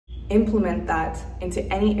implement that into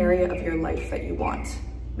any area of your life that you want.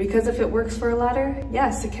 Because if it works for a ladder,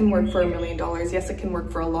 yes, it can work for $1 million. Yes, it can work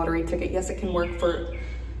for a lottery ticket. Yes, it can work for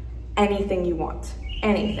anything you want,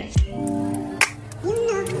 anything.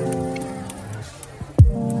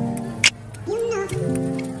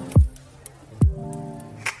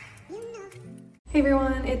 Hey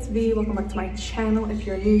everyone, it's V. Welcome back to my channel. If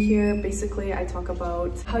you're new here, basically I talk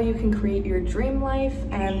about how you can create your dream life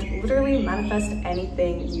and literally manifest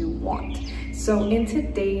anything you want. So in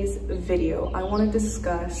today's video, I want to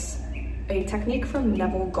discuss a technique from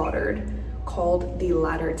Neville Goddard called the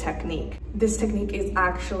ladder technique. This technique is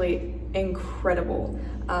actually incredible.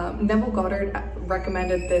 Neville Goddard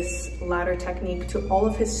recommended this ladder technique to all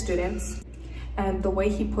of his students, and the way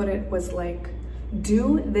he put it was like,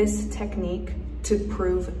 do this technique to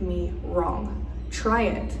prove me wrong. Try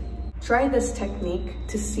it. Try this technique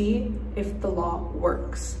to see if the law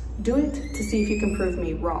works. Do it to see if you can prove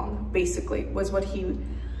me wrong, basically, was what he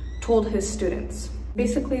told his students.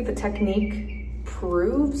 Basically, the technique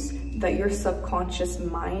proves that your subconscious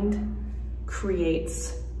mind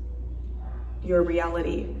creates your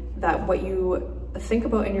reality, that what you think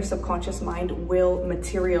about in your subconscious mind will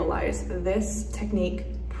materialize. This technique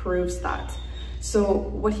proves that. So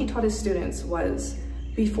what he taught his students was,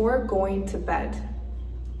 before going to bed,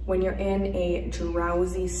 when you're in a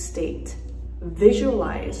drowsy state,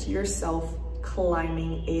 visualize yourself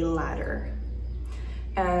climbing a ladder.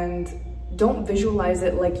 And don't visualize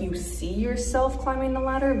it like you see yourself climbing the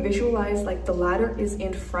ladder. Visualize like the ladder is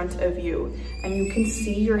in front of you and you can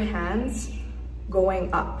see your hands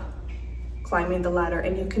going up, climbing the ladder,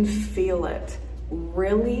 and you can feel it.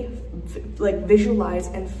 Really like visualize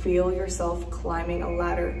and feel yourself climbing a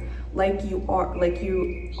ladder like you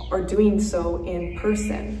are doing so in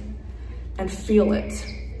person, and feel it,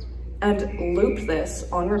 and loop this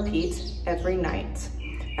on repeat every night.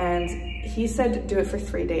 And he said do it for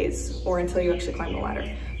 3 days or until you actually climb the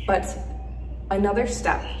ladder. But another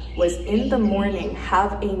step was, in the morning,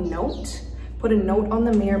 have a note. Put a note on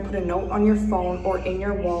the mirror, put a note on your phone or in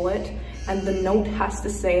your wallet, and the note has to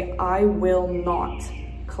say, I will not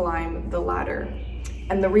climb the ladder.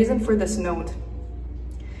 And the reason for this note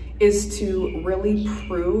is to really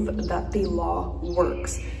prove that the law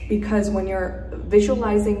works. Because when you're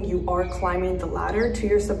visualizing you are climbing the ladder to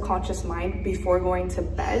your subconscious mind before going to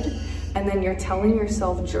bed, and then you're telling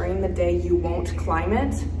yourself during the day you won't climb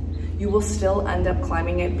it, you will still end up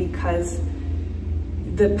climbing it, because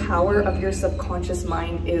the power of your subconscious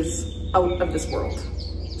mind is out of this world.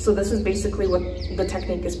 So this is basically what the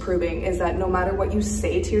technique is proving, is that no matter what you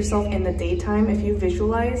say to yourself in the daytime, if you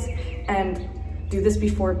visualize and do this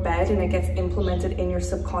before bed and it gets implemented in your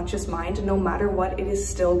subconscious mind, no matter what, it is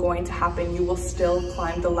still going to happen. You will still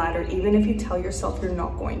climb the ladder, even if you tell yourself you're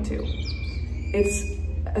not going to. It's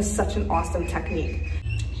such an awesome technique.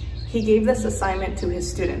 He gave this assignment to his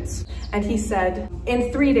students, and he said, in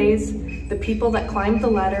 3 days, the people that climbed the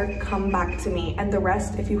ladder come back to me, and the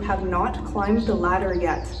rest, if you have not climbed the ladder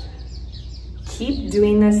yet, keep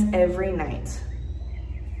doing this every night,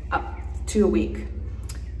 up to a week,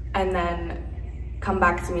 and then come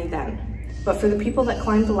back to me then. But for the people that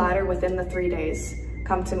climbed the ladder within the 3 days,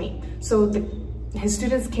 come to me. So his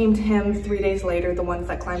students came to him 3 days later, the ones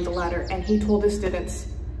that climbed the ladder, and he told his students,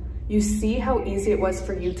 you see how easy it was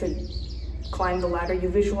for you to climb the ladder? You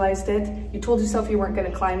visualized it, you told yourself you weren't going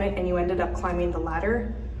to climb it, and you ended up climbing the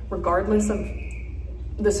ladder. Regardless of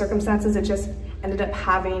the circumstances, it just ended up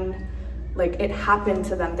having, like, it happened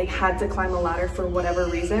to them. They had to climb the ladder for whatever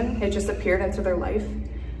reason. It just appeared into their life.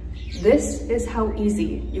 This is how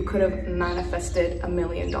easy you could have manifested $1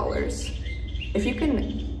 million. If you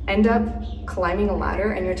can end up climbing a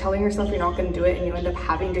ladder and you're telling yourself you're not going to do it, and you end up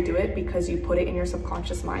having to do it because you put it in your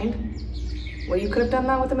subconscious mind, well, you could have done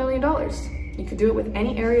that with $1 million. You could do it with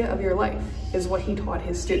any area of your life, is what he taught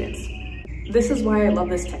his students. This is why I love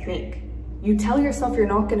this technique. You tell yourself you're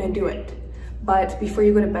not going to do it, but before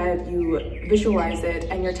you go to bed, you visualize it,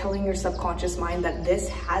 and you're telling your subconscious mind that this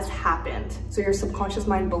has happened. So your subconscious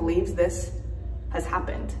mind believes this has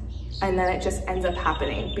happened, and then it just ends up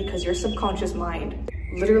happening, because your subconscious mind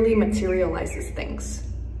literally materializes things.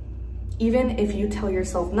 Even if you tell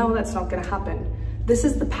yourself, no, that's not going to happen. This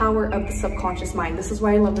is the power of the subconscious mind. This is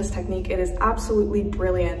why I love this technique. It is absolutely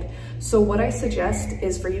brilliant. So what I suggest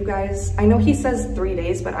is for you guys, I know he says 3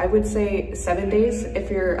 days, but I would say 7 days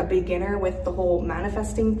if you're a beginner with the whole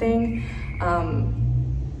manifesting thing.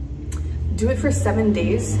 Do it for 7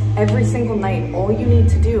 days, every single night. All you need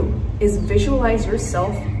to do is visualize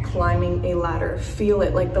yourself climbing a ladder. Feel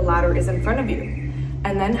it like the ladder is in front of you.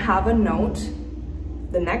 And then have a note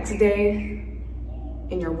the next day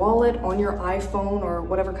in your wallet, on your iPhone, or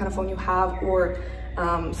whatever kind of phone you have, or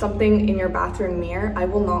something in your bathroom mirror, I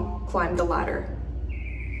will not climb the ladder.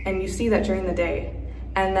 And you see that during the day.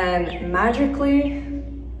 And then magically,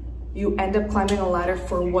 you end up climbing a ladder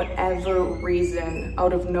for whatever reason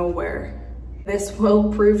out of nowhere. This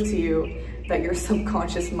will prove to you that your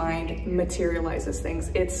subconscious mind materializes things.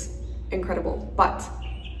 It's incredible, but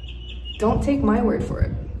don't take my word for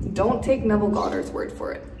it. Don't take Neville Goddard's word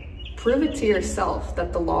for it. Prove it to yourself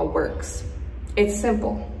that the law works. It's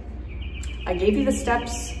simple. I gave you the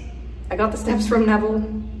steps. I got the steps from Neville.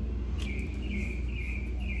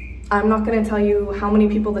 I'm not gonna tell you how many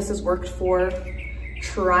people this has worked for.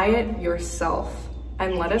 Try it yourself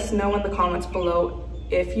and let us know in the comments below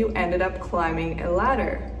if you ended up climbing a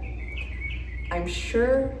ladder. I'm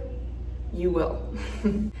sure you will.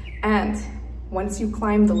 And once you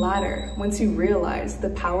climb the ladder, once you realize the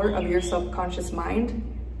power of your subconscious mind,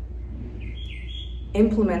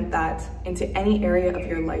 implement that into any area of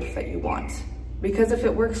your life that you want. Because if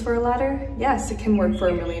it works for a ladder, yes, it can work for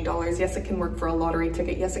 $1 million. Yes, it can work for a lottery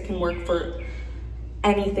ticket. Yes, it can work for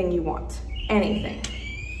anything you want, anything.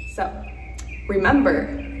 So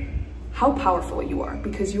remember how powerful you are,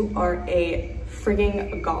 because you are a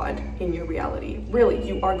frigging god in your reality. Really,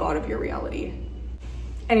 you are god of your reality.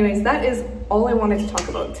 Anyways, that is all I wanted to talk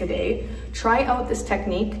about today. Try out this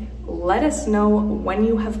technique. Let us know when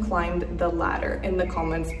you have climbed the ladder in the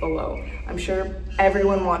comments below. I'm sure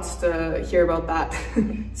everyone wants to hear about that.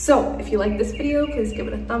 So if you like this video, please give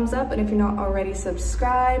it a thumbs up. And if you're not already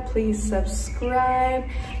subscribed, please subscribe.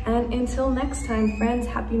 And until next time, friends,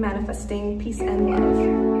 happy manifesting, peace and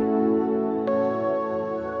love.